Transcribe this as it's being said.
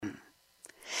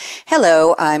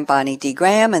Hello, I'm Bonnie D.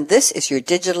 Graham, and this is your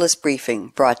Digitalist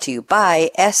Briefing, brought to you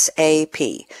by SAP.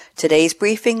 Today's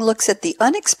briefing looks at the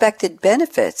unexpected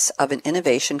benefits of an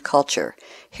innovation culture.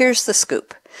 Here's the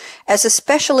scoop. As a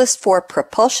specialist for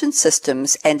propulsion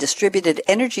systems and distributed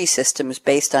energy systems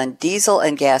based on diesel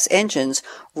and gas engines,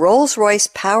 Rolls-Royce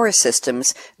Power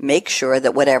Systems make sure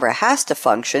that whatever has to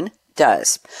function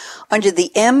does. Under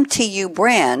the MTU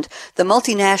brand, the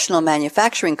multinational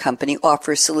manufacturing company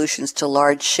offers solutions to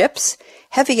large ships,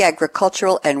 heavy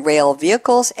agricultural and rail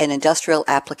vehicles, and industrial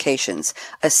applications,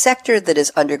 a sector that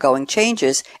is undergoing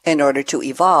changes in order to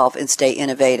evolve and stay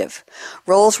innovative.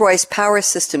 Rolls-Royce Power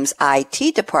Systems'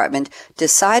 IT department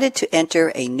decided to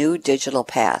enter a new digital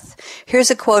path.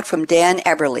 Here's a quote from Dan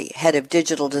Eberly, head of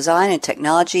digital design and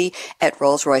technology at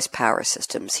Rolls-Royce Power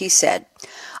Systems. He said,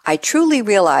 "I truly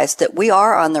realized that we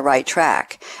are on the right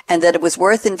track and that it was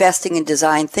worth investing in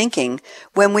design thinking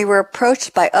when we were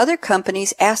approached by other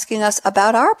companies asking us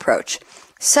about our approach.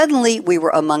 Suddenly, we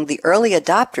were among the early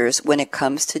adopters when it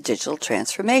comes to digital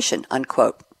transformation,"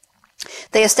 unquote.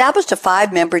 They established a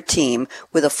 5-member team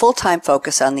with a full-time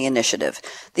focus on the initiative.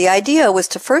 The idea was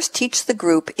to first teach the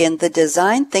group in the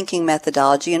design thinking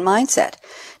methodology and mindset.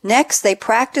 Next, they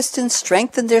practiced and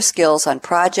strengthened their skills on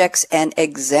projects and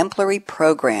exemplary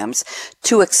programs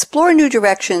to explore new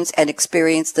directions and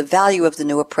experience the value of the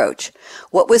new approach.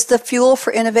 What was the fuel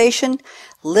for innovation?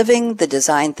 Living the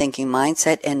design thinking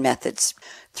mindset and methods.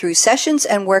 Through sessions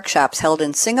and workshops held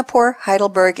in Singapore,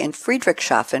 Heidelberg, and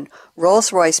Friedrichshafen,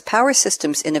 Rolls-Royce Power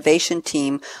Systems innovation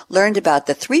team learned about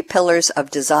the 3 pillars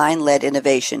of design-led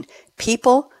innovation: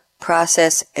 people,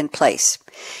 process, and place.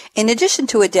 In addition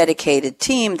to a dedicated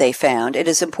team, they found it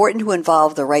is important to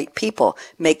involve the right people,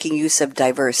 making use of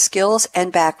diverse skills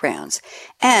and backgrounds.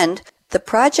 And the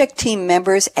project team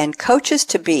members and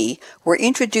coaches-to-be were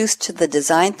introduced to the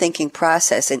design thinking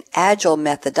process and agile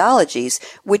methodologies,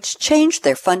 which changed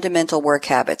their fundamental work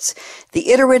habits.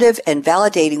 The iterative and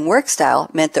validating work style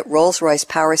meant that Rolls-Royce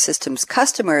Power Systems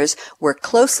customers were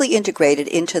closely integrated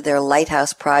into their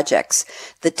lighthouse projects.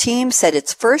 The team set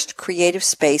its first creative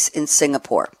space in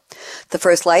Singapore. The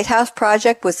first lighthouse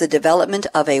project was the development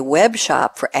of a web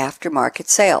shop for aftermarket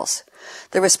sales.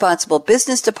 The responsible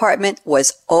business department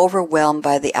was overwhelmed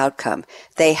by the outcome.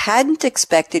 They hadn't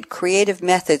expected creative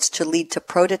methods to lead to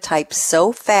prototypes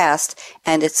so fast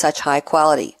and at such high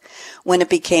quality. When it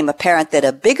became apparent that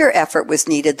a bigger effort was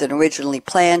needed than originally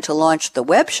planned to launch the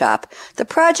web shop, the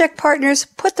project partners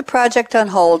put the project on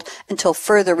hold until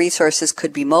further resources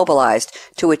could be mobilized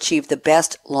to achieve the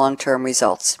best long-term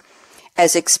results.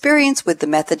 As experience with the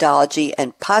methodology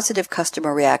and positive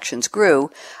customer reactions grew,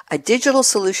 a digital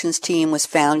solutions team was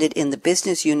founded in the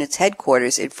business unit's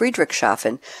headquarters in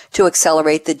Friedrichshafen to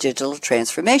accelerate the digital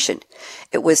transformation.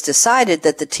 It was decided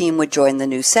that the team would join the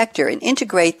new sector and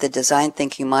integrate the design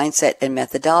thinking mindset and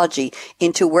methodology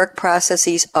into work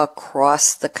processes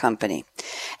across the company.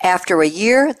 After a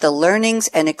year, the learnings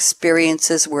and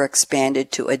experiences were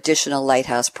expanded to additional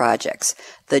lighthouse projects.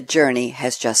 The journey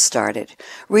has just started.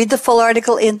 Read the full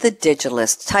article in The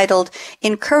Digitalist titled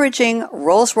 "Encouraging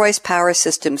Rolls-Royce Power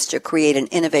Systems to Create an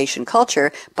Innovation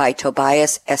Culture" by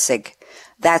Tobias Essig.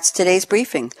 That's today's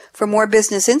briefing. For more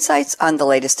business insights on the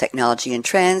latest technology and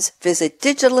trends, visit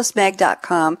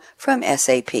digitalistmag.com from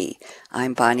SAP.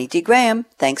 I'm Bonnie D. Graham.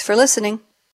 Thanks for listening.